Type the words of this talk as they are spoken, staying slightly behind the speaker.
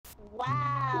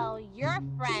Wow, your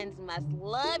friends must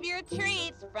love your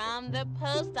treats from the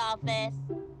post office.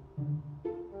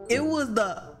 It was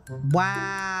the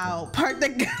wow part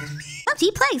that got me. Oh,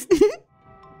 gee, place.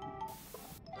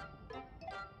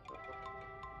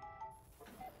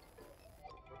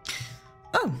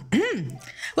 Oh,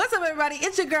 what's up, everybody?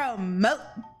 It's your girl Mo.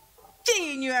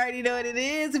 And you already know what it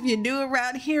is. If you're new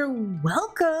around here,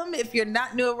 welcome. If you're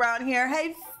not new around here, hey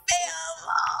fam.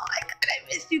 Oh my god, I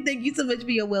missed you. Thank you so much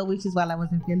for your well wishes while I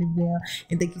wasn't feeling well,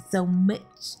 and thank you so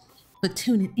much for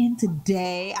tuning in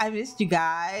today. I missed you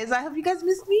guys. I hope you guys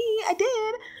missed me. I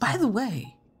did. By the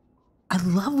way, I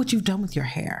love what you've done with your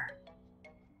hair.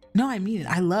 No, I mean it.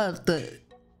 I love the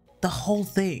whole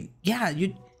thing. Yeah,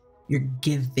 you're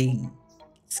giving.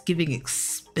 It's giving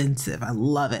expensive. I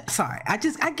love it. Sorry, I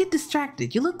get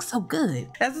distracted. You look so good.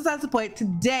 That's besides the point.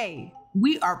 Today,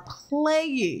 we are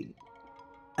playing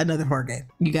another horror game.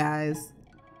 You guys,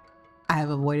 I have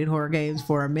avoided horror games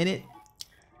for a minute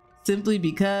simply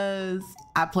because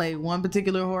I played one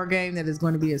particular horror game that is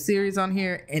going to be a series on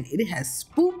here, and it has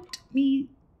spooked me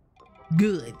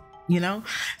good, you know?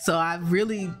 So I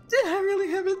really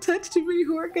haven't touched too many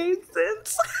horror games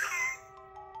since.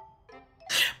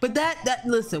 But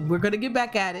listen, we're gonna get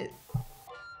back at it.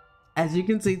 As you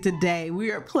can see today, we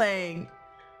are playing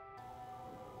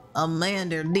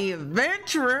Amanda the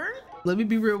Adventurer. Let me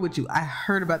be real with you. I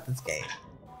heard about this game.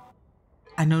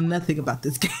 I know nothing about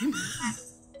this game.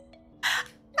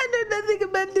 I know nothing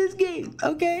about this game,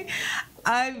 okay?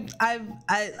 I've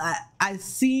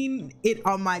seen it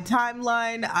on my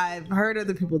timeline. I've heard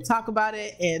other people talk about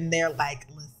it, and they're like,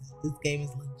 listen, this game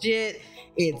is legit.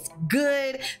 It's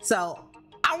good. So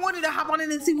I wanted to hop on it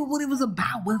and see what it was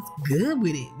about. What's good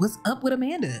with it? What's up with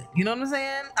Amanda? You know what I'm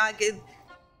saying? Like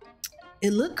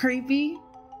it looked creepy.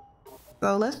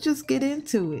 So let's just get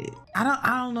into it. I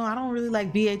don't know. I don't really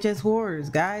like VHS horrors,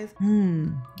 guys.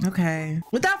 Okay.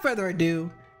 Without further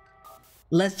ado,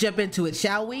 let's jump into it,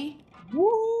 shall we?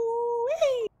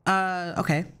 Woo-wee.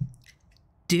 Okay.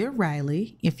 Dear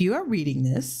Riley, if you are reading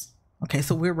this, okay,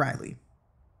 so we're Riley.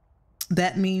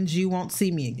 That means you won't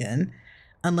see me again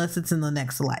unless it's in the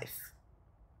next life.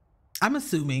 I'm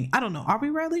assuming. I don't know. Are we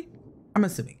Riley? I'm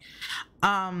assuming.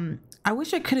 I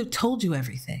wish I could have told you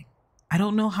everything. I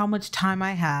don't know how much time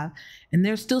I have, and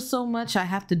there's still so much I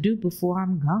have to do before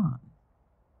I'm gone.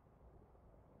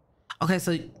 Okay,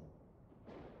 so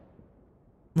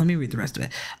let me read the rest of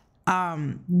it.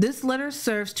 This letter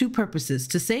serves two purposes: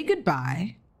 to say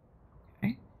goodbye,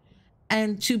 okay,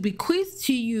 and to bequeath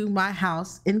to you my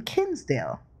house in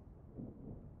Kinsdale.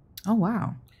 Oh,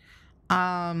 wow.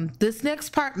 This next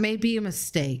part may be a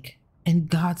mistake, and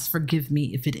God's forgive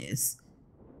me if it is.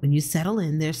 When you settle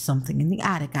in, there's something in the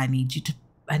attic I need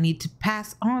to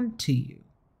pass on to you.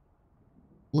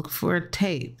 Look for a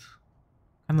tape.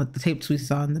 I'm like the tapes we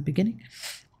saw in the beginning.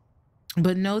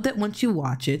 But know that once you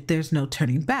watch it, there's no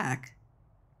turning back.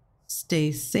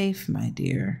 Stay safe, my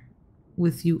dear.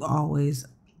 With you always,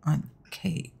 Aunt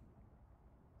Kate.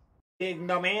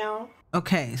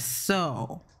 Okay,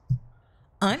 so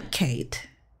Aunt Kate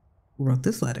wrote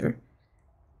this letter.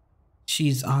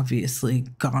 She's obviously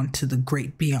gone to the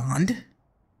great beyond,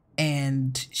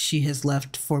 and she has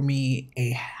left for me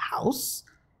a house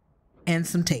and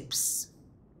some tapes.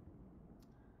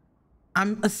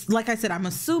 Like I said, I'm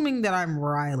assuming that I'm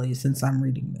Riley since I'm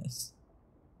reading this.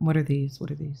 What are these? What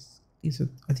are these? These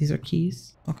are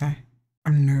keys? Okay.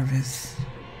 I'm nervous.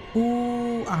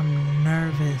 Ooh, I'm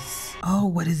nervous. Oh,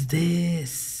 what is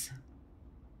this?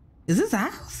 Is this a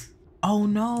house? Oh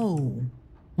no,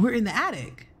 we're in the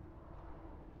attic.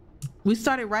 We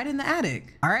started right in the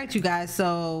attic. All right, you guys.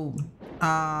 So,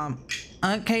 Aunt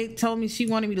Kate told me she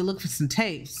wanted me to look for some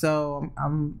tape. So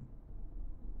I'm.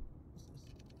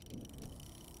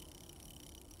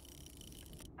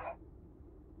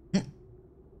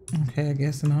 Okay, I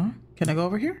guess not. Can I go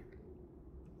over here?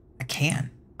 I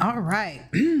can. All right,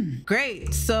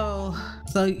 great. So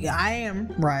I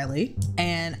am Riley,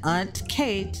 and Aunt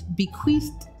Kate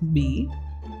bequeathed me.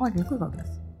 Oh, I can click on this.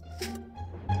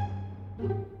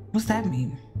 What's that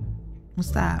mean?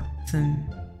 What's that? It's an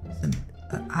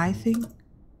eye thing?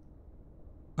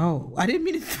 Oh, I didn't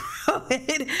mean to throw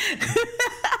it.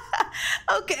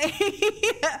 Okay.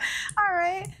 All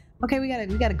right. Okay, we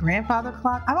got a grandfather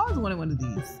clock. I've always wanted one of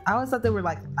these. I always thought they were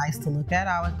like nice to look at.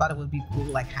 I always thought it would be cool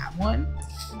to like have one.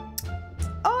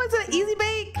 Oh, it's an easy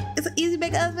bake. It's an easy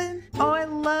bake oven. Oh, I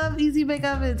love easy bake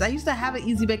ovens. I used to have an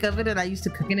easy bake oven and I used to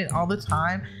cook in it all the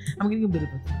time. I'm getting a bit of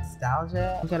a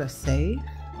nostalgia. We gotta save.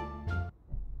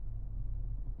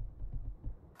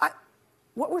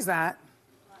 What was that?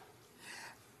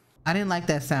 I didn't like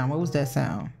that sound. What was that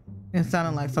sound? It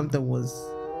sounded like something was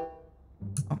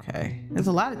Okay, there's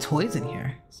a lot of toys in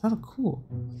here. It's kind of cool.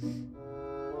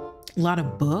 A lot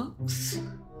of books.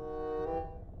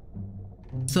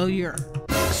 So your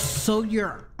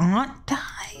aunt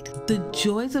died? The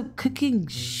joys of cooking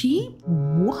sheep?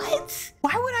 What?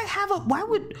 Why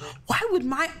would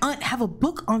my aunt have a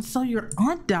book on So Your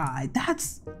Aunt Died?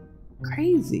 That's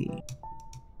crazy.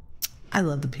 I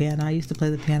love the piano. I used to play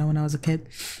the piano when I was a kid.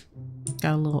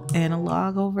 Got a little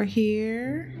analog over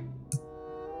here.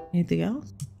 Anything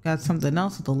else? Got something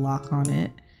else with a lock on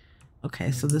it.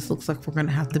 Okay, so this looks like we're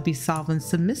gonna have to be solving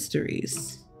some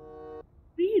mysteries.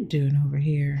 What are you doing over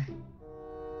here?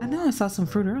 I know I saw some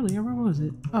fruit earlier. Where was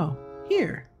it? Oh,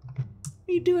 here. What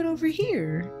are you doing over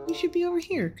here? You should be over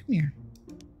here. Come here.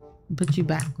 Put you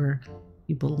back where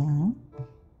you belong.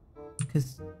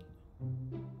 Because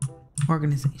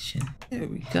organization. There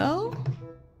we go.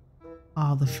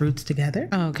 All the fruits together.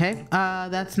 Okay.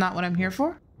 That's not what I'm here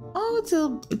for. Oh, it's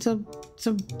a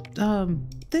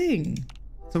thing.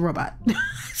 It's a robot.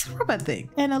 It's a robot thing.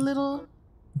 And a little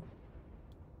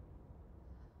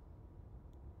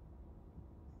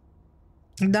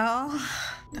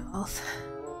dolls.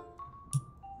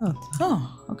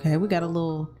 Oh, okay. We got a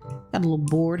little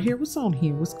board here. What's on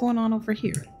here? What's going on over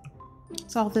here?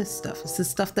 It's all this stuff. It's the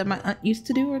stuff that my aunt used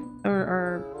to do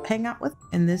or hang out with.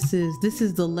 And this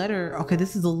is the letter. Okay,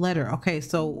 this is the letter. Okay,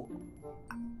 so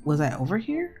was I over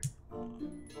here?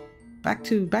 Back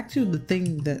to the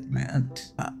thing that my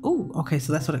aunt. Oh, okay.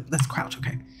 So that's crouch.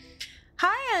 Okay.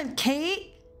 Hi, Aunt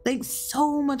Kate. Thanks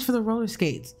so much for the roller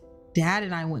skates. Dad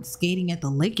and I went skating at the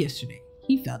lake yesterday.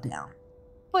 He fell down.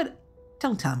 But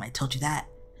don't tell him I told you that.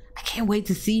 I can't wait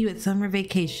to see you at summer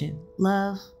vacation.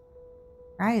 Love,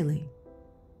 Riley.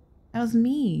 That was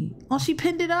me. Oh, she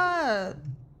pinned it up.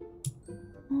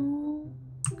 Oh,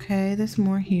 okay. There's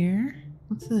more here.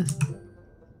 What's this?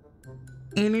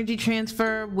 Energy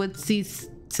transfer would see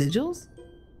sigils?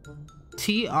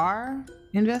 TR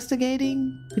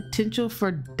investigating potential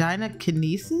for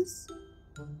dynakinesis?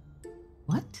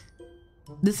 What?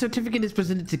 This certificate is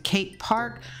presented to Kate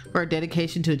Park for a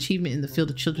dedication to achievement in the field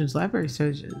of children's library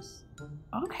services.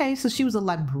 Okay, so she was a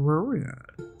librarian.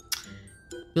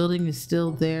 Building is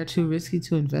still there, too risky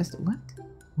to invest. What?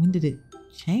 When did it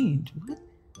change? What?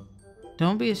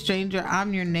 Don't be a stranger.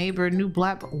 I'm your neighbor. New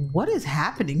black. What is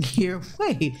happening here?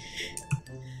 Wait.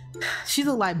 She's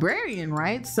a librarian,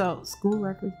 right? So school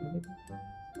records.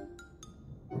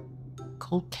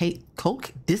 Cold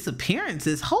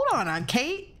disappearances. Hold on,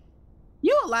 Kate.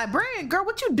 You a librarian, girl.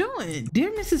 What you doing?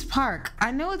 Dear Mrs. Park,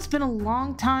 I know it's been a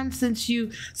long time since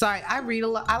you. Sorry, I read a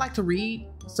lot. I like to read.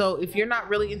 So if you're not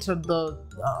really into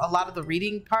a lot of the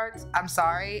reading parts, I'm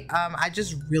sorry. I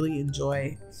just really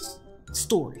enjoy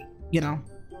story, you know.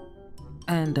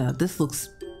 And this looks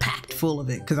packed full of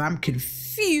it because I'm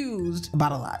confused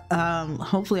about a lot.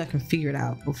 Hopefully I can figure it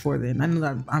out before then. I know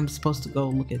that I'm supposed to go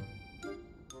look at.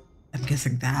 I'm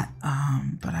guessing that.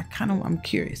 But I'm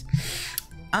curious.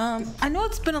 I know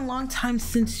it's been a long time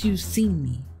since you've seen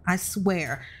me. I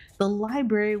swear, the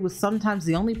library was sometimes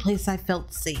the only place I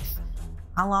felt safe.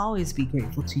 I'll always be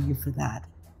grateful to you for that.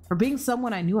 For being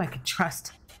someone I knew I could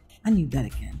trust. I need that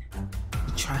again.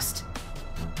 The trust.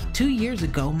 2 years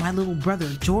ago, my little brother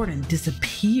Jordan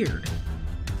disappeared.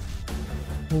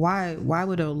 Why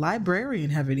would a librarian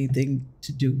have anything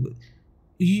to do with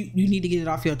you? You need to get it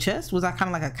off your chest? Was I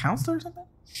kind of like a counselor or something?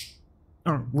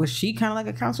 Or was she kind of like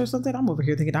a counselor or something? I'm over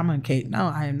here thinking I'm on Kate. No,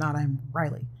 I am not. I'm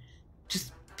Riley.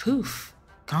 Just poof,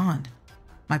 gone.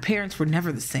 My parents were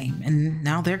never the same, and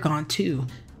now they're gone too.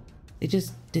 They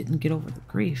just didn't get over the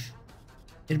grief.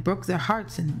 It broke their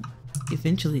hearts and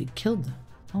eventually it killed them.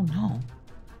 Oh no.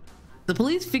 The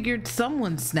police figured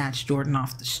someone snatched Jordan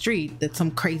off the street, that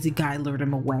some crazy guy lured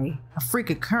him away. A freak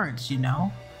occurrence, you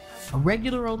know? A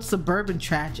regular old suburban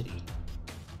tragedy.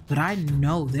 But I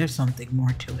know there's something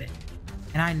more to it.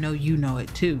 And I know you know it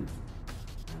too.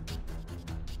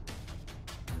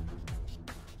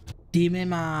 Demon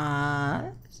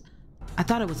Mars. I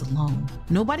thought I was alone.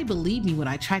 Nobody believed me when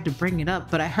I tried to bring it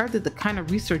up, but I heard that the kind of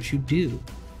research you do.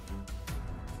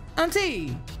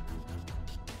 Auntie,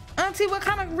 what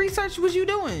kind of research was you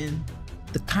doing?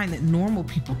 The kind that normal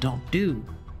people don't do.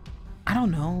 I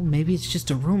don't know, maybe it's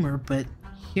just a rumor, but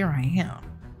here I am.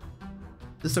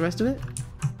 This the rest of it?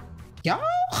 Y'all,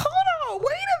 hold on,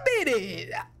 wait a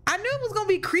minute. I knew it was gonna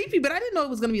be creepy, but I didn't know it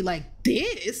was gonna be like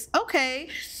this. Okay.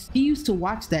 He used to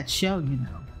watch that show, you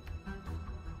know.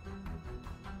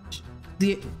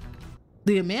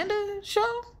 The Amanda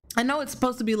show? I know it's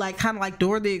supposed to be like kind of like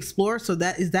Dora the Explorer, so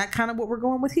is that kind of what we're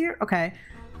going with here? Okay.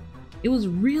 It was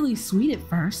really sweet at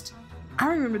first. I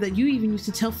remember that you even used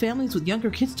to tell families with younger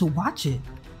kids to watch it.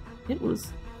 It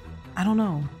was I don't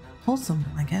know, wholesome,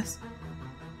 I guess.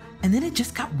 And then it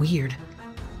just got weird.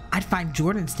 I'd find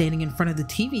Jordan standing in front of the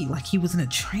TV like he was in a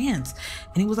trance,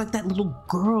 and it was like that little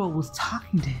girl was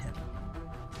talking to him.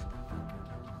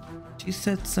 She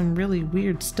said some really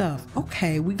weird stuff.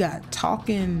 Okay, we got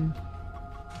talking.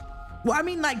 Well, I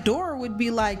mean, like Dora would be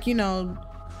like, you know,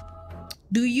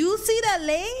 do you see that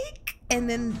lake? And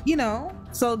then, you know,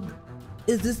 so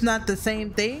is this not the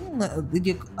same thing?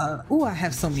 Oh, I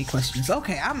have so many questions.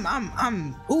 Okay, I'm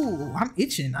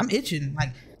itching. I'm itching.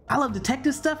 Like, I love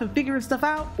detective stuff and figuring stuff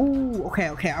out. Ooh, okay.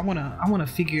 I wanna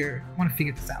figure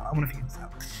this out.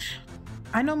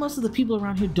 I know most of the people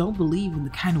around here don't believe in the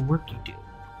kind of work you do.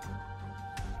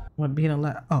 What being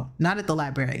not at the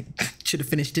library. Should have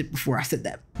finished it before I said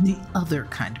that. The other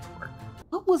kind of work.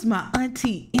 What was my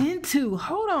auntie into?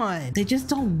 Hold on. They just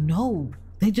don't know.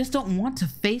 They just don't want to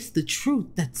face the truth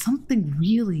that something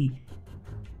really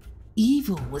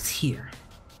evil was here.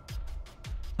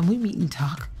 Can we meet and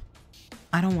talk?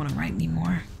 I don't want to write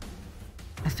anymore.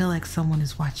 I feel like someone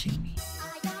is watching me.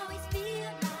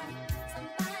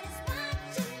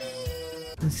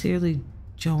 Sincerely,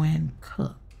 Joanne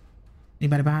Cook.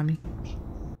 Anybody behind me?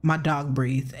 My dog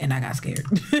breathed and I got scared.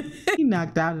 He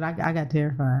knocked out and I got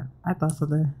terrified. I thought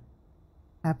something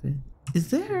happened.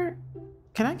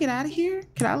 Can I get out of here?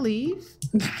 Can I leave?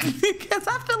 Because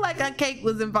I feel like a cake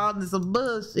was involved in some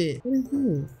bullshit. What is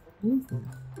this?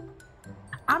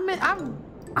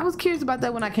 I was curious about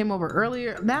that when I came over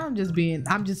earlier. Now I'm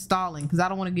just stalling because I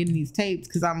don't want to get in these tapes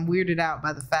because I'm weirded out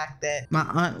by the fact that my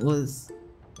aunt was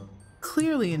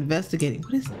clearly investigating.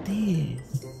 What is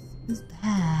this? What is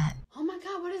that? Oh my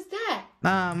God, what is that?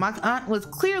 My aunt was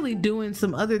clearly doing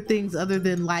some other things other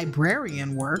than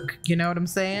librarian work. You know what I'm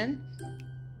saying?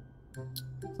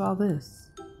 What's all this?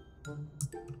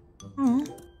 Oh,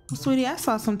 sweetie, I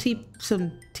saw some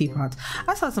teapots.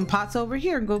 I saw some pots over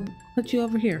here and go put you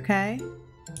over here, okay?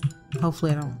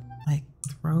 Hopefully I don't like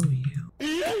throw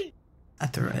you. I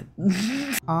threw it.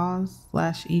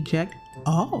 Pause/eject.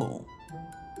 Oh,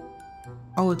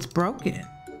 it's broken.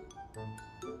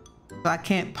 So I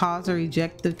can't pause or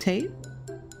eject the tape.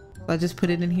 So I just put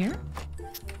it in here.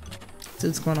 See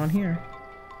what's going on here.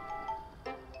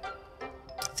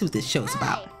 Let's see what this show's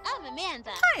about. Hi, I'm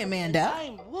Amanda. Hi, Amanda.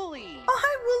 I'm Wooly. Oh,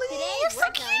 hi, Wooly. Today You're so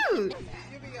we're cute.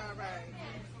 You'll be all right.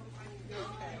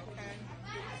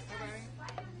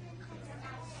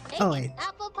 Okay. Oh, Making wait.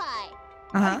 apple pie.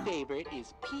 My favorite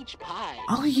is peach pie.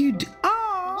 Oh, you do.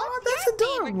 Oh, What's that's your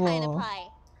favorite adorable. kind of pie?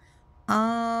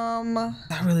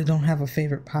 I really don't have a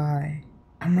favorite pie.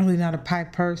 I'm really not a pie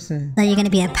person. So you're gonna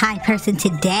be a pie person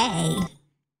today.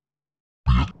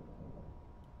 I'm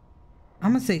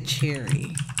gonna say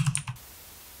cherry.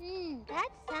 That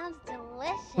sounds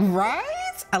delicious.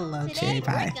 Right? I love Today cherry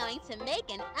pie. we're going to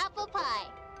make an apple pie.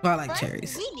 Well, I like First,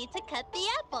 cherries. we need to cut the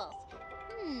apples.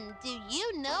 Do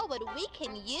you know what we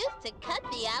can use to cut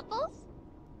the apples?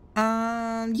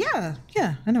 Yeah,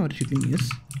 I know what you can use.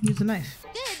 Use a knife.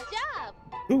 Good job.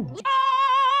 Ooh.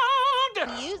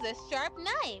 Use a sharp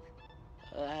knife.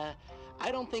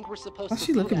 I don't think we're supposed Why's to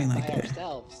she do looking at that me like by that?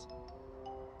 ourselves.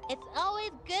 It's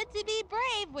always good to be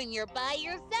brave when you're by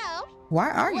yourself. Why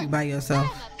are you by yourself?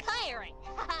 I'm a pirate.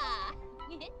 Haha.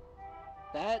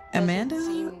 That doesn't Amanda?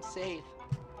 seem safe.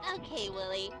 Okay,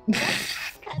 Willie.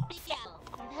 Let's cut the apple.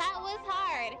 That was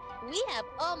hard. We have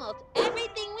almost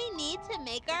everything we need to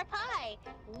make our pie.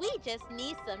 We just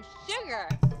need some sugar.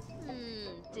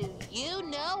 Do you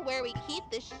know where we keep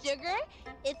the sugar?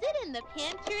 Is it in the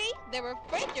pantry, the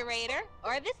refrigerator,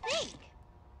 or the sink?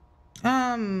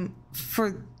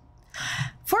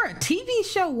 For a TV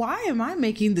show, why am I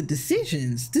making the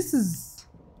decisions? This is...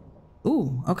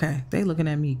 Ooh, okay. They looking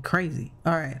at me crazy.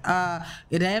 All right.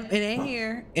 It ain't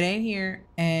here. It ain't here.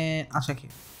 And I'll check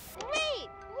here. Great!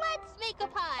 Let's make a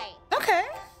pie. Okay.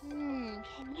 Can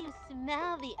you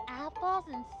smell the apples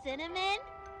and cinnamon?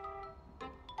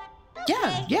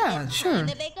 Yeah, it's sure. Time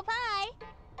to bake a pie.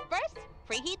 First,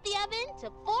 preheat the oven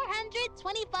to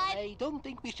 425. I don't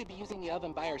think we should be using the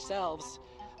oven by ourselves.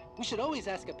 We should always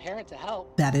ask a parent to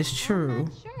help. That is I'm true.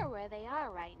 not sure where they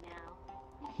are right now.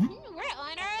 We're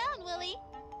on our own, Willie.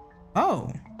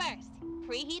 Oh, First,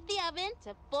 preheat the oven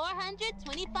to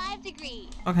 425 degrees.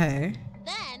 okay.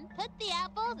 Then, put the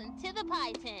apples into the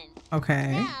pie tin.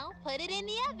 Okay. Now, put it in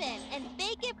the oven and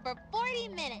bake it for 40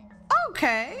 minutes.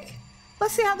 Okay.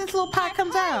 Let's see how this little pie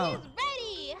comes Pie out. is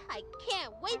ready. I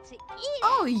can't wait to eat it.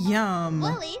 Oh, yum.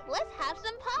 Willie, let's have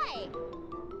some pie.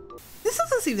 This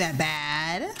doesn't seem that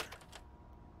bad.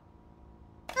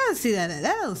 I don't see that.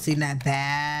 That don't seem that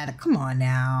bad. Come on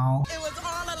now. It was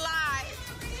all a lie.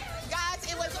 Guys,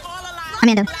 it was all a lie.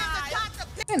 Amanda.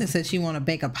 And it said she want to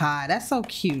bake a pie. That's so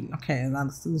cute. Okay,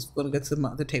 let's go to get some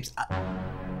other tapes.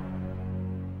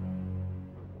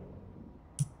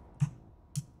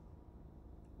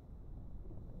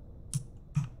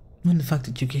 When the fuck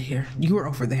did you get here? You were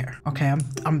over there. Okay,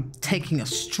 I'm taking a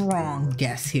strong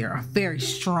guess here. A very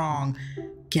strong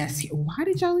guess here. Why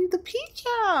did y'all leave the peach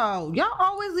out? Y'all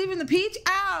always leaving the peach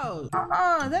out.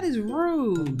 That is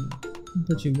rude.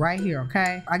 Put you right here,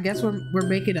 okay? I guess we're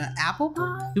making an apple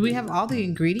pie. Do we have all the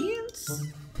ingredients?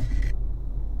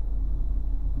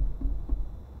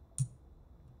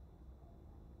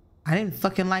 I didn't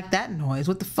fucking like that noise.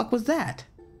 What the fuck was that?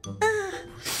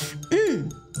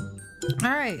 All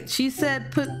right, she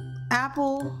said put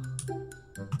apple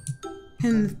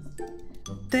in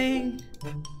the thing,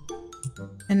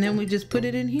 and then we just put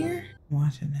it in here. I'm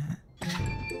watching that.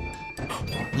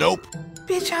 Nope.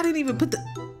 Bitch, I didn't even put the.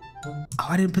 Oh,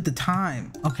 I didn't put the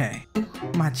time. Okay,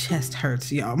 my chest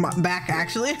hurts, y'all. My back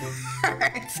actually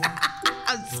hurts.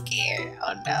 I'm scared.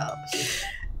 Oh no.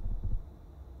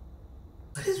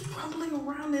 What is rumbling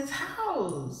around this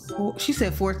house? Oh, she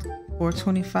said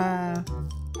 425.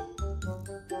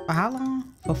 For how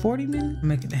long? For 40 minutes? I'm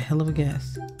making a hell of a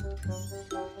guess.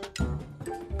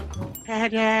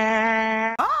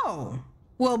 Oh,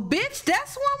 well, bitch,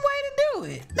 that's one way to do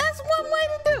it. That's one way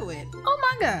to do it. Oh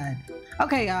my God.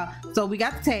 Okay, y'all. So we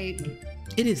got the tape.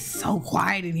 It is so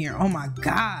quiet in here. Oh my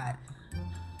God.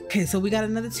 Okay, so we got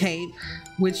another tape,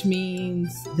 which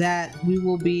means that we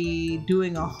will be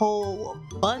doing a whole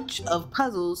bunch of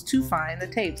puzzles to find the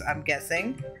tapes, I'm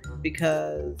guessing,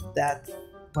 because that's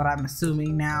what I'm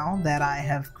assuming now that I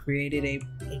have created a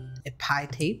pie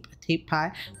tape, a tape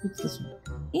pie. What's this one?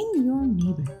 In your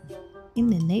neighborhood. In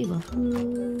the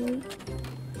neighborhood.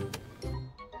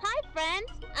 Hi, friends.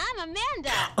 I'm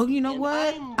Amanda. Oh, you know And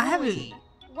what? I'm I haven't. Willie.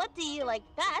 What do you like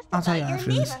best I'll tell about you your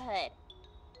after this. neighborhood?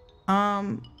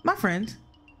 My friend.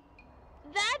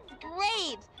 That's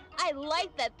great. I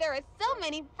like that there are so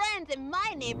many friends in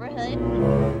my neighborhood.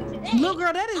 Today, Little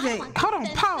girl, that is I a. want to Hold on,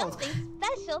 send pause. something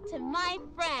special to my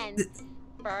friends.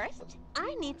 First,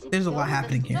 I need to There's a go lot to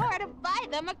happening the here. store to buy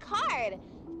them a card.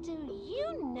 Do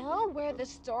you know where the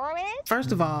store is?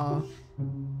 First of all,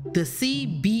 the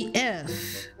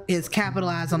CBF is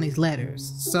capitalized on these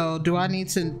letters. So do I need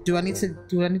to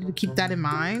keep that in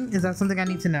mind? Is that something I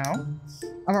need to know? I'm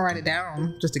gonna write it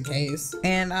down just in case.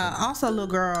 And also, little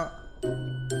girl,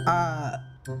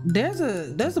 there's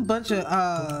a bunch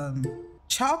of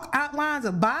chalk outlines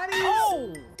of bodies.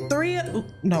 Oh!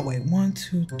 1,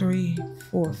 2, 3,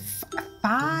 4,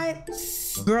 5.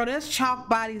 Girl, there's chalk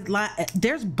bodies.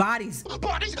 There's bodies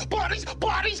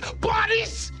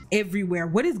everywhere.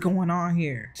 What is going on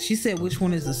here? She said, which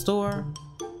one is the store?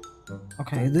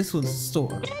 Okay, this one's the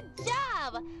store. Good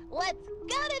job. Let's go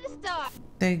to the store.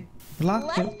 They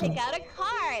blocked Let's it. pick out a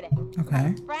card.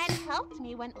 Okay. A friend helped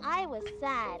me when I was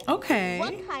sad. Okay.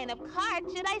 What kind of card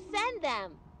should I send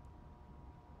them?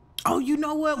 Oh, you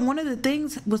know what? One of the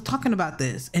things was talking about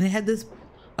this, and it had this.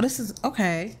 Oh, this is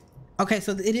okay. Okay,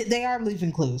 so they are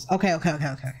leaving clues. Okay.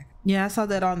 Yeah, I saw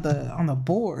that on the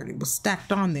board. It was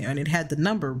stacked on there, and it had the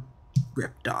number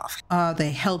ripped off.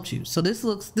 They helped you. So this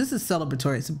is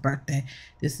celebratory. It's a birthday.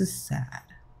 This is sad.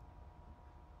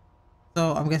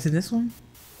 So I'm guessing this one.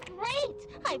 Great!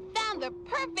 I found the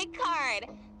perfect card.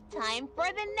 Time for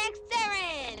the next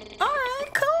errand. All right,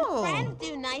 cool. Friends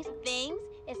do nice things.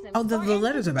 It's Oh, the important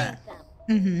letters to are back. thank them.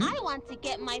 Mm-hmm. I want to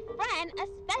get my friend a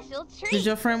special treat. Is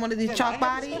your friend one of these Can chalk I have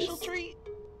a bodies? special treat?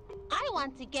 I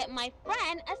want to get my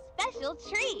friend a special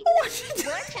treat. What you doing?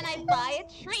 Where can I buy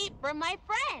a treat for my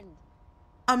friend?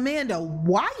 Amanda,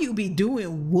 why you be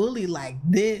doing Wooly like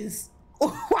this?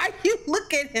 Why you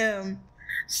look at him?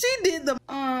 She did the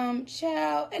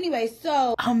child. Anyway,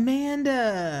 so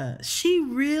Amanda, she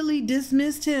really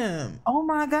dismissed him. Oh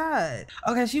my God.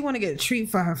 Okay, she want to get a treat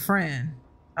for her friend.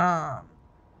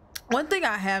 One thing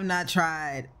I have not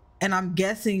tried, and I'm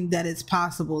guessing that it's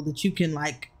possible that you can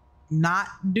like not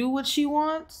do what she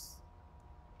wants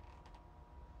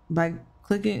by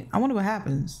clicking. I wonder what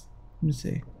happens. Let me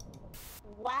see.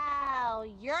 Wow,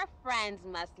 your friends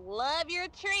must love your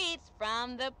treats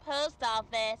from the post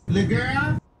office. The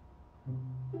girl?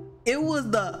 It was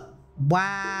the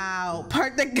wow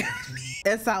part that got me.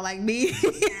 That sound like me.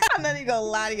 I'm not even gonna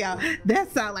lie to y'all.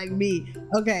 That sound like me.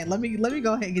 Okay, let me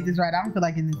go ahead and get this right. I don't feel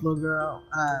like in this little girl.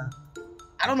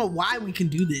 I don't know why we can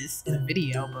do this in a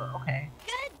video, but okay.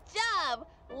 Good job.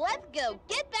 Let's go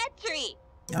get that treat.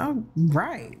 All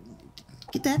right.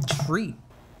 Get that treat.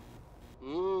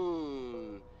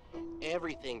 Mmm.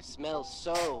 Everything smells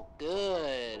so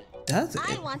good. Does it?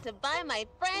 I want to buy my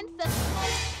friend some.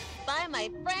 buy my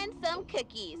friend some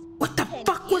cookies. What the Can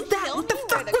fuck you was that? show What the me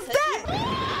where fuck the was cookies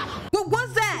that? What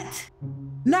was that?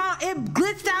 Nah, it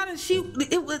glitched out and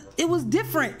it was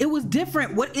different. It was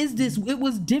different. What is this? It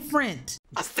was different.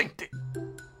 I think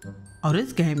Oh,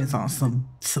 this game is on some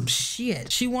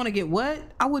shit. She want to get what?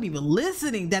 I wasn't even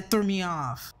listening. That threw me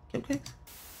off. Okay.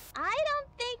 I don't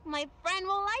think my friend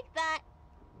will like that.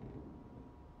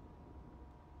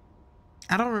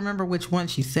 I don't remember which one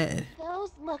she said.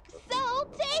 Those look so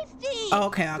tasty. Oh,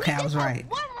 okay, I was right.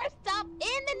 One more stop in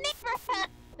the neighborhood.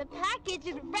 The package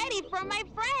is ready for my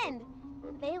friend.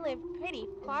 They live pretty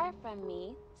far from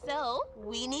me, so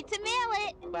we need to mail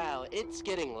it. Wow, it's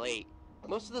getting late.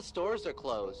 Most of the stores are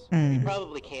closed. Mm. We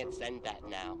probably can't send that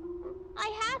now. I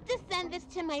have to send this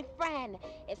to my friend.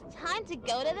 It's time to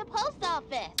go to the post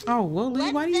office. Oh, Willie,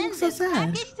 Let's why do you look send so this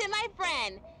sad? package to my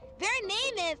friend. Their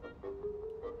name is...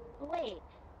 Wait,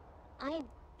 I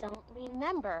don't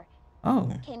remember.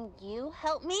 Oh. Can you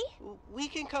help me? We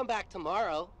can come back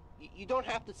tomorrow. You don't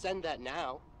have to send that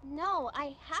now. No,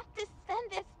 I have to send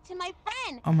this to my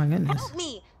friend. Oh my goodness. Help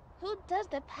me. Who does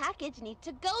the package need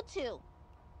to go to?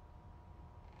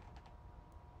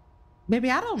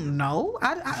 Baby, I don't know.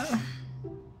 I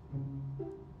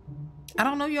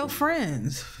don't know your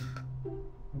friends.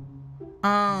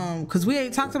 Cause we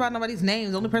ain't talked about nobody's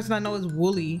names. The only person I know is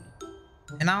Wooly.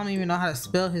 And I don't even know how to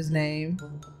spell his name.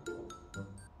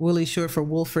 Wooly, short for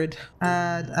Wilfred.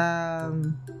 R-I,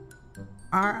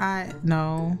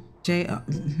 no. J,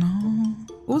 no.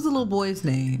 What was the little boy's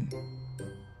name?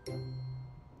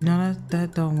 No,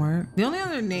 that don't work. The only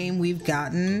other name we've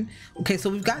gotten, okay, so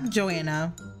we've gotten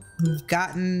Joanna. We've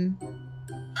gotten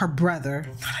her brother.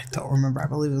 I don't remember. I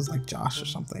believe it was like Josh or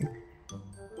something.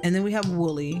 And then we have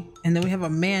Wooly. And then we have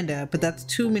Amanda, but that's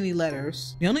too many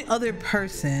letters. The only other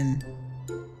person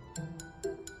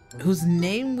whose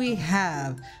name we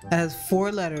have that has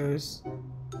 4 letters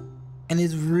and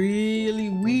is really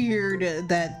weird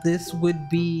that this would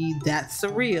be that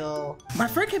surreal. My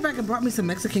friend came back and brought me some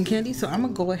Mexican candy, so I'm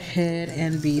gonna go ahead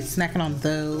and be snacking on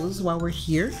those while we're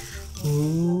here.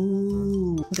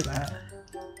 Ooh, look at that.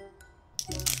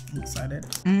 I'm excited.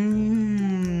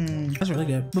 That's really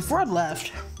good. Before I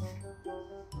left,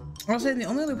 I was saying the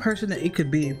only other person that it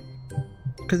could be,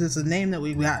 because it's a name that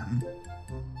we've gotten,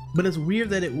 but it's weird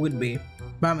that it would be.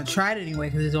 But I'm gonna try it anyway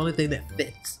because it's the only thing that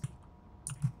fits.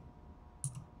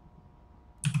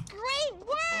 Great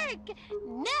work!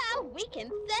 Now we can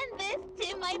send this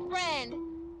to my friend.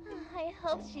 I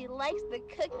hope she likes the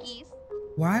cookies.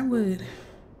 Why would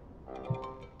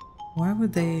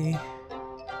they?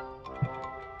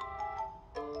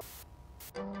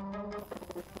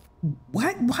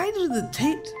 Why do the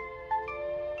tapes?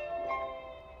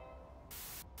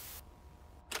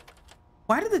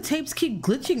 Why do the tapes keep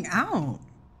glitching out?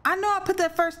 I know I put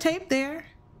that first tape there.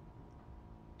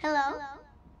 Hello?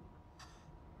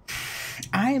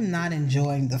 I am not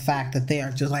enjoying the fact that they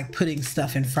are just like putting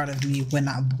stuff in front of me when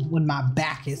my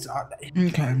back is on.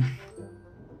 Okay.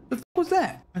 The fuck was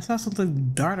that? I saw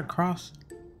something dart across.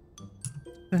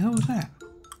 The hell was that?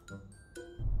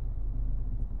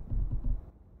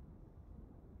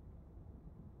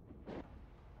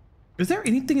 Is there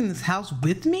anything in this house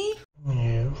with me?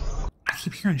 Yes. I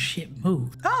keep hearing shit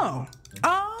move. Oh.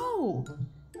 Oh.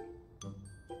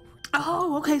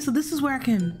 Oh, okay, so this is where I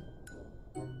can.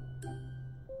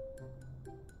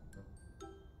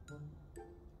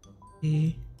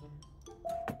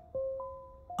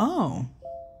 Oh.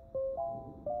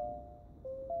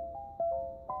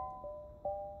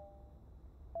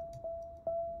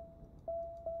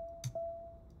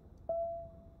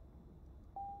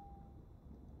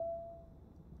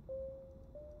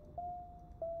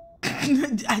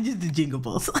 I just did jingle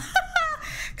balls.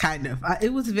 Kind of.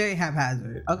 It was very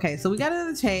haphazard. Okay, so we got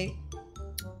another tape.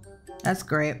 That's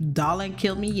great. Doll ain't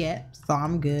killed me yet, so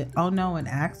I'm good. Oh no, an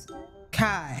axe.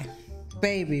 Kai,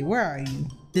 baby, where are you?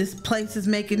 This place is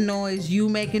making noise. You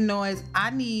making noise. I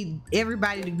need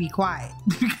everybody to be quiet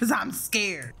because I'm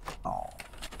scared. Oh.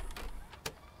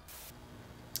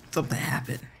 Something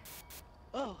happened.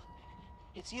 Oh,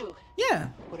 it's you. Yeah.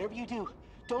 Whatever you do,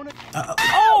 don't...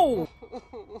 Oh!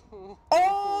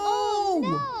 Oh Oh!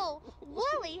 no!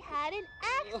 Wooly had an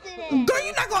accident. Girl,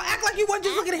 you're not gonna act like you weren't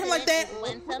just looking at him like that.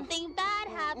 When something bad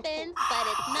happens, but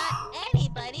it's not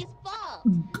anybody's fault.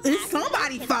 It's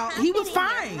somebody's fault. He was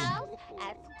fine. House,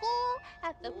 at school,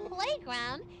 at the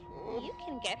playground, you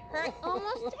can get hurt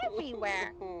almost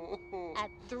everywhere. At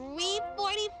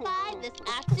 3:45 this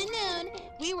afternoon,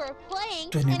 we were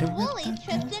playing and Wooly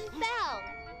tripped and fell.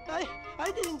 I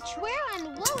I didn't try. Where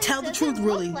on Wooly Tell the does truth, it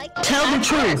really. look like Tell the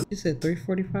truth. She said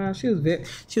 3:45.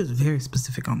 She was very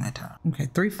specific on that time. Okay,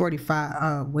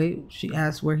 3:45. Wait, she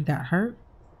asked where he got hurt.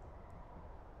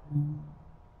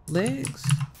 Legs.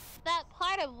 That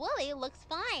part of Wooly looks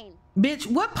fine. Bitch,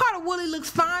 what part of Wooly looks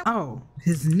fine? Oh,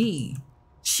 his knee.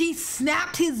 She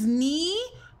snapped his knee?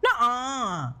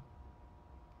 Nuh-uh.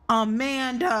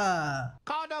 Amanda.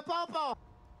 Call the popo.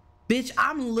 Bitch,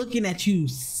 I'm looking at you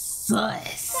sus.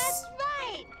 That's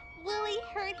right. Wooly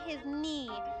hurt his knee.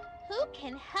 Who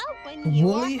can help when you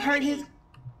Wooly are hurt his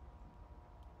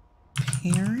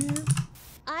parents?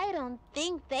 I don't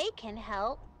think they can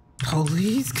help.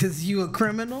 Police? Cause you a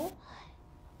criminal?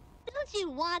 Don't you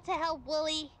want to help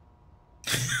Wooly?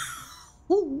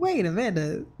 Ooh, wait a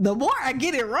minute. The more I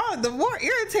get it wrong, the more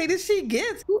irritated she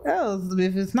gets. Who else?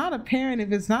 If it's not a parent,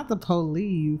 if it's not the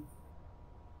police.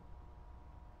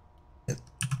 The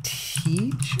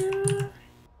teacher?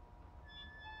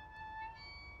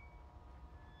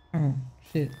 Oh,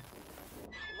 shit.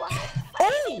 What?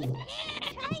 Oh!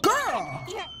 Girl! Girl!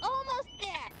 You're almost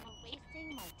there. You're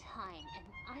wasting my time, and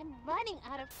I'm running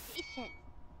out of patience.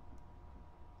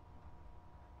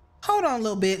 Hold on,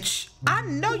 little bitch. I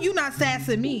know you not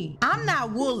sassing me. I'm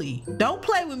not Wooly. Don't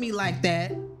play with me like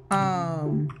that.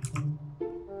 I'm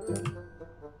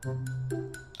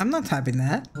not typing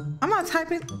that. I'm not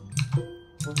typing.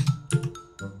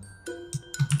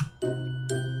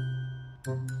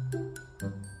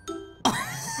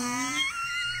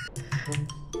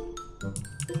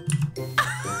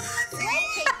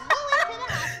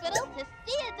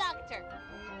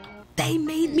 They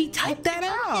made me type that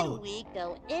out. We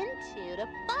go into to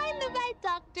find the right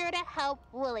doctor to help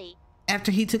Wooly.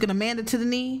 After he took an Amanda to the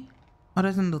knee? Oh,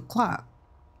 that's on the clock.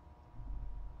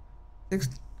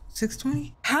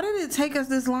 6:20? How did it take us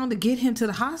this long to get him to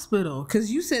the hospital?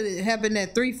 Because you said it happened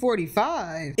at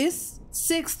 3:45. It's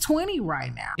 6:20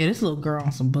 right now. Yeah, this little girl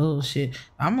on some bullshit.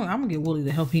 I'm gonna get Wooly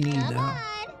the help he needs though. Come on,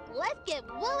 let's get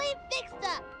Wooly fixed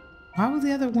up. Why was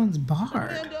the other ones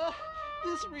barred? Amanda,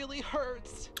 this really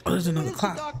hurts. Oh, there's another When is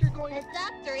clock. the doctor going The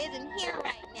doctor isn't here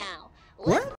right now.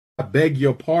 What? I beg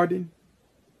your pardon?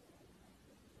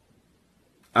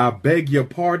 I beg your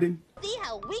pardon? See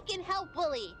how we can help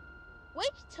Wooly.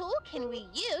 Which tool can we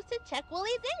use to check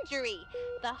Wooly's injury?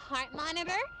 The heart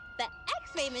monitor, the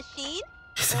x-ray machine,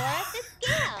 or the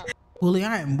scale? Wooly,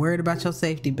 I am worried about your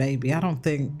safety, baby. I don't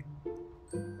think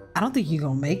you're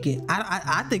gonna make it.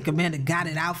 I think Amanda got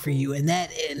it out for you, and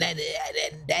that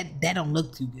don't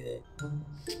look too good.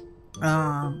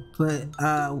 But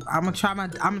I'm gonna try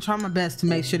my best to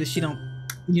make sure that she don't,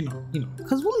 you know,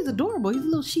 because Wooly's adorable. He's a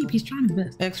little sheep. He's trying his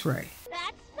best. X-ray.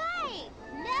 That's right.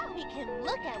 Now we can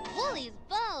look at Wooly's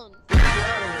bones.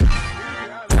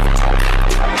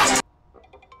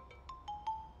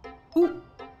 Ooh.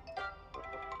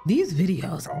 These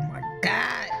videos, oh my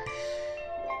God.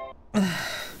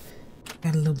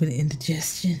 Got a little bit of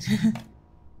indigestion.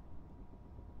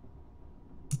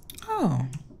 Oh.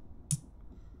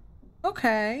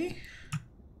 Okay.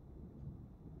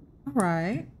 All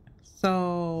right.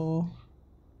 So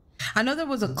I know there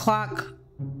was a clock.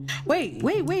 Wait.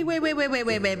 Where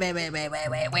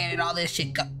did all this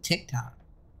shit go? TikTok.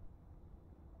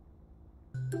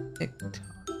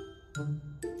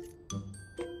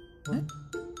 What?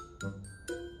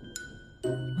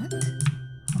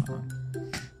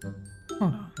 Hold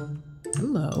on.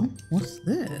 Hello. What's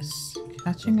this?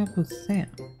 Catching up with Sam.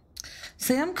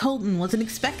 Sam Colton wasn't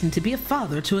expecting to be a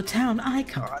father to a town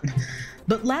icon.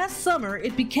 But last summer,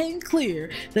 it became clear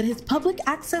that his public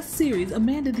access series,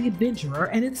 Amanda the Adventurer,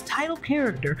 and its title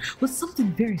character was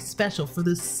something very special for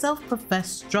this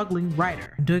self-professed struggling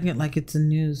writer. I'm doing it like it's a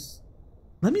news.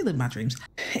 Let me live my dreams.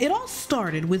 It all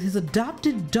started with his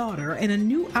adopted daughter and a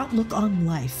new outlook on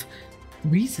life.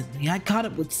 Recently, I caught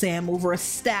up with Sam over a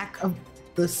stack of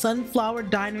the Sunflower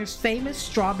Diner's famous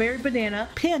strawberry banana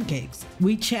pancakes.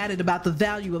 We chatted about the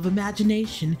value of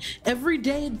imagination,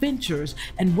 everyday adventures,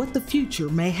 and what the future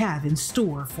may have in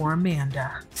store for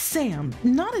Amanda. Sam,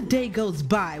 not a day goes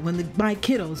by when my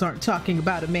kiddos aren't talking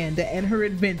about Amanda and her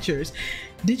adventures.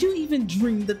 Did you even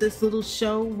dream that this little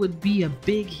show would be a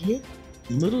big hit?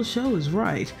 Little show is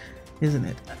right, isn't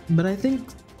it? But I think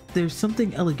there's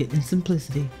something elegant in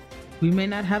simplicity. We may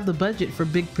not have the budget for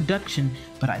big production,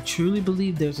 but I truly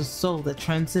believe there's a soul that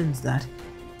transcends that.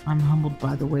 I'm humbled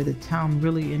by the way the town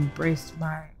really embraced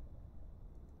my...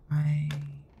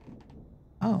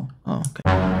 Oh, okay.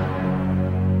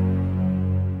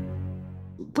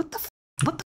 What the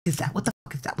is that? What the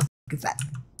fuck is that? What the fuck is that?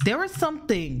 There was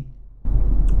something.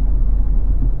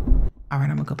 All right,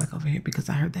 I'm gonna go back over here because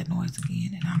I heard that noise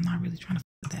again and I'm not really trying to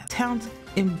fuck with that. Towns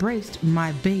embraced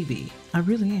my baby. I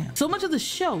really am. So much of the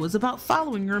show is about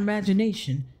following your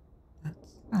imagination.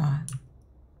 That's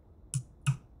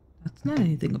not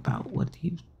anything about what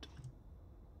he...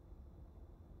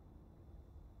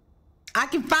 I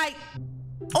can fight.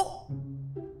 Oh,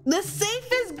 the safe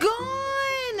is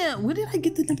gone. Where did I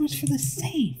get the numbers for the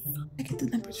safe? I get the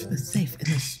numbers for the safe in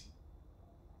this,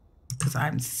 because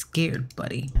I'm scared,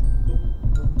 buddy.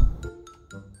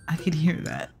 I can hear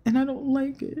that and I don't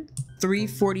like it.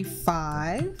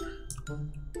 345.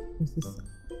 This is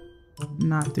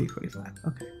not 345.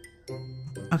 Okay.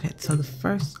 Okay, so the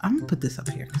first, I'm gonna put this up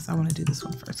here because I want to do this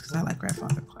one first because I like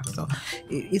grandfather clock. So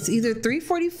it's either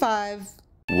 345.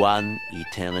 One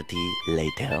eternity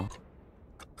later.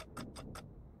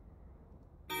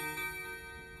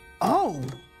 Oh.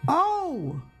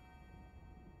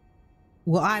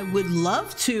 Well, I would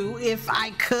love to if I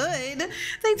could.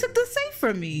 They took the safe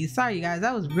from me. Sorry, you guys.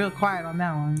 That was real quiet on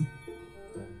that one.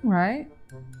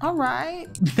 All right.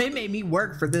 They made me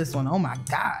work for this one. Oh my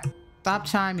God. Stop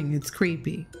chiming. It's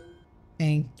creepy.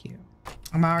 Thank you.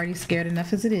 I'm already scared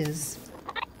enough as it is.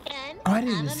 And Oh, I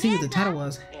didn't even see what the Amanda. title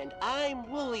was. And I'm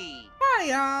Wooly. Hi,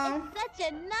 y'all. It's such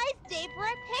a nice day for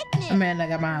a picnic. Amanda, I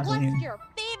got my eyes on What's you. your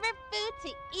favorite food to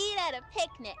eat at a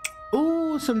picnic?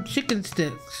 Ooh, some chicken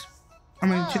sticks. I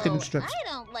mean, chicken strips. I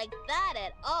don't like that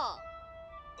at all.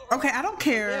 Okay, I don't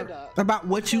care Amanda, about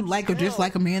what you like or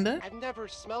dislike, Amanda. I've never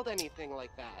smelled anything like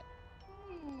that.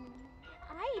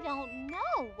 I don't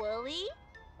know, Wooly.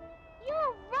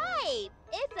 You're right.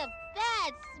 It's a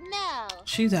bad smell.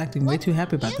 She's acting way too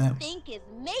happy about that. What do you think is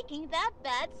making that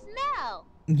bad smell?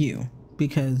 You,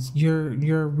 because you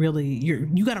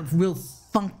got a real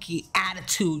funky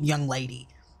attitude, young lady.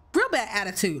 Real bad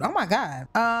attitude. Oh my God.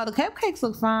 The cupcakes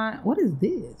look fine. What is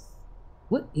this?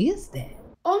 What is that?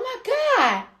 Oh my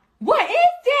God. What is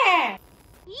that?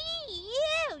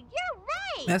 You're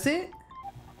right. That's it?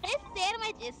 This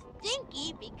sandwich is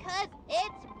stinky because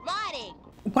it's rotting.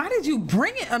 Why did you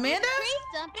bring it, Amanda? The tree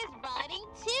stump is rotting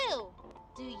too.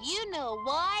 Do you know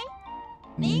why?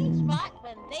 Things rot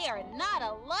when they are not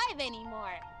alive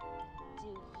anymore.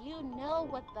 Do you know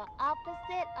what the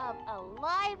opposite of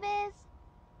alive is?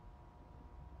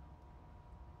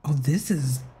 Oh, this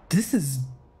is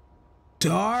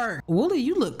dark. Wooly,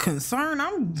 you look concerned.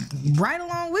 I'm right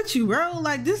along with you, bro.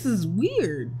 Like, this is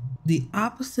weird. The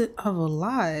opposite of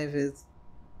alive is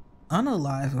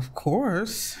unalive, of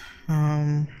course.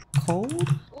 Cold?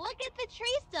 Look at the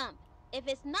tree stump. If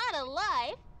it's not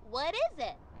alive, what is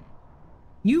it?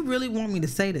 You really want me to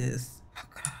say this? Oh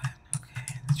God.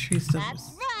 Okay. The tree stump.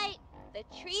 That's right. The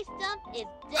tree stump is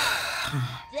dead.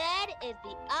 Dead is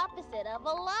the opposite of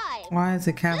alive. Why is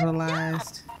it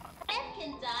capitalized? Plants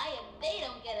can die if they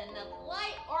don't get enough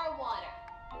light or water,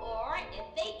 or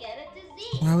if they get a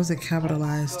disease. Why was it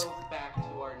capitalized? Let's go back to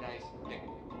our nice picnic.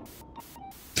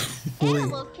 Wait.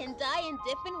 Animals can die in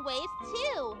different ways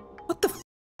too. What the f?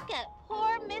 Look at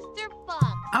poor Mr. Fox.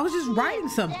 I was just He writing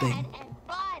is something. Dead and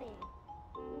rotting.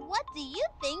 What do you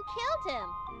think killed him?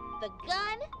 The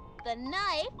gun, the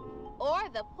knife, or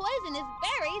the poisonous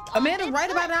berries? on Amanda, his right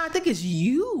about foot? now, I think it's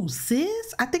you,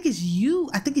 sis. I think it's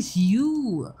you.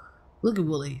 Look at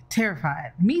Willie,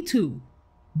 terrified. Me too.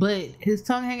 But his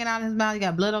tongue hanging out of his mouth, he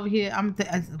got blood over here. I don't think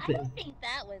that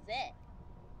was it.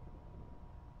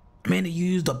 Amanda, you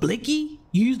used a blicky?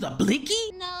 You used a blicky?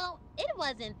 No, it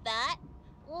wasn't that.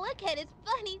 Look at his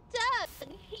funny tongue.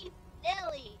 He's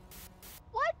silly.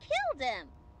 What killed him?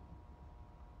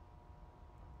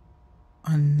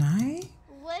 A knife?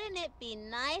 Wouldn't it be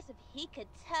nice if he could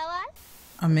tell us?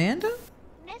 Amanda?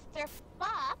 Mr.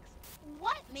 Fox,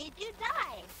 what made you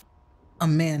die?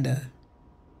 Amanda.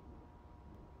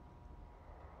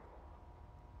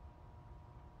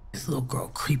 This little girl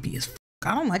creepy as f.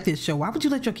 I don't like this show. Why would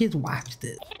you let your kids watch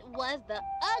this? It was the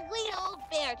ugly old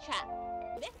bear trap.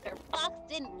 Mr. Fox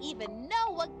didn't even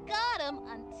know what got him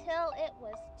until it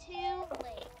was too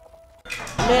late.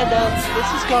 Amanda, this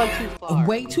has gone too far.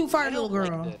 Way too far, I little don't like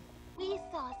girl. this. We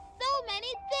saw so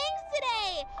many things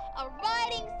today. A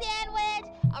rotting sandwich,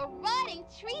 a rotting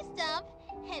tree stump,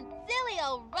 and silly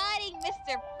old rotting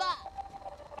Mr. Fox.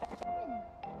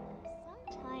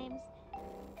 Sometimes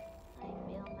I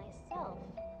feel myself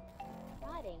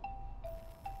rotting.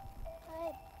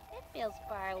 But it feels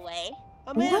far away.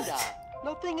 Amanda,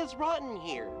 nothing is rotten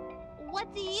here.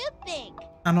 What do you think?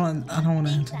 I don't want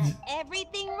Think to. that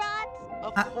everything rots?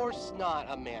 Of course not,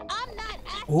 Amanda. I'm not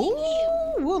asking Ooh,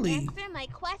 you. Wooly. Answer my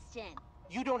question.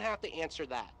 You don't have to answer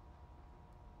that.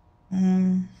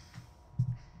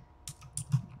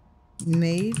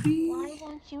 Maybe. Why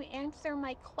won't you answer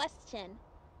my question?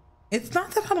 It's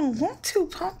not that I don't want to,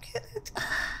 Pumpkin.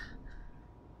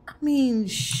 I mean,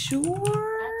 That's sure.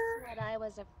 what I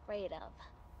was afraid of.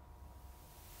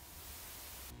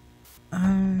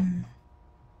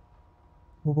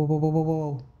 Whoa, whoa, whoa, whoa, whoa,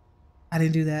 whoa. I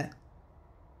didn't do that.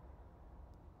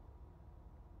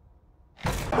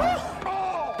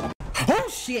 Oh,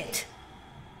 shit.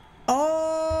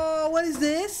 Oh, what is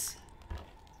this?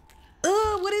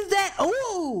 What is that?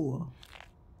 Oh.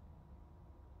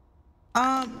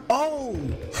 Oh.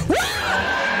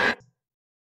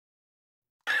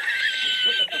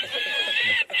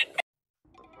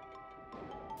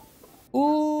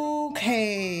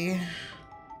 Okay.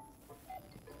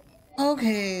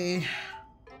 Okay.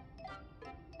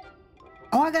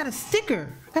 Oh, I got a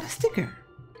sticker. I got a sticker.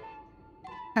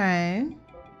 Okay.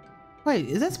 Wait,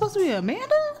 is that supposed to be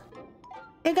Amanda?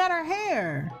 It got her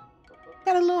hair.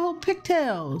 Got a little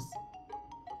pigtails.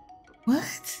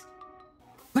 What?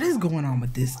 What is going on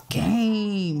with this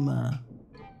game?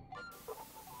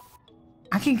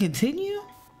 I can continue?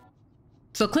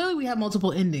 So clearly we have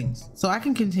multiple endings, so I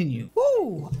can continue.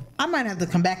 Ooh, I might have to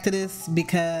come back to this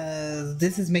because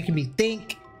this is making me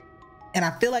think, and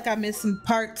I feel like I missed some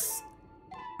parts,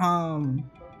 a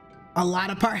lot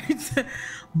of parts,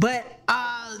 but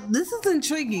this is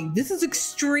intriguing. This is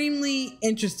extremely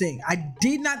interesting. I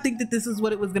did not think that this is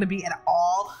what it was gonna be at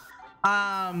all.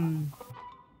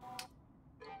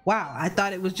 Wow, I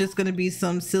thought it was just gonna be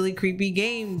some silly, creepy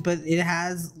game, but it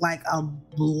has like a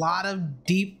lot of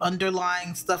deep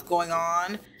underlying stuff going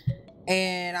on.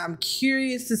 And I'm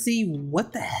curious to see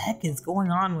what the heck is going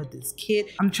on with this kid.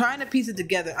 I'm trying to piece it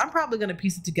together. I'm probably gonna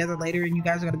piece it together later and you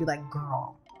guys are gonna be like,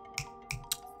 girl,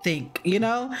 think, you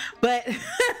know? But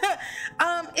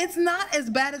it's not as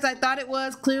bad as I thought it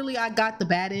was. Clearly I got the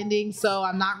bad ending, so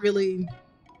I'm not really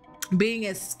being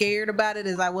as scared about it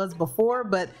as I was before,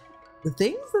 but the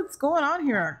things that's going on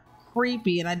here are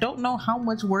creepy and I don't know how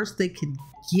much worse they can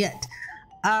get.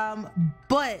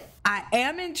 But I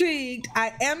am intrigued,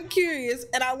 I am curious,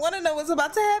 and I want to know what's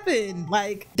about to happen.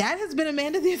 Like, that has been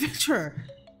Amanda the Adventurer.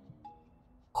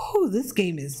 Ooh, this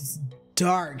game is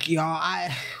dark, y'all.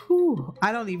 I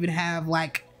don't even have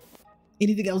like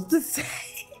anything else to say.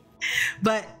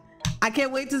 But I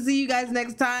can't wait to see you guys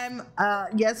next time.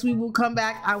 Yes, we will come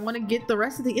back. I want to get the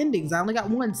rest of the endings. I only got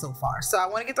one so far, so I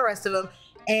want to get the rest of them.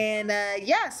 And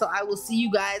yeah, so I will see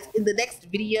you guys in the next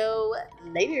video.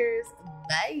 Laters.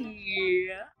 Bye.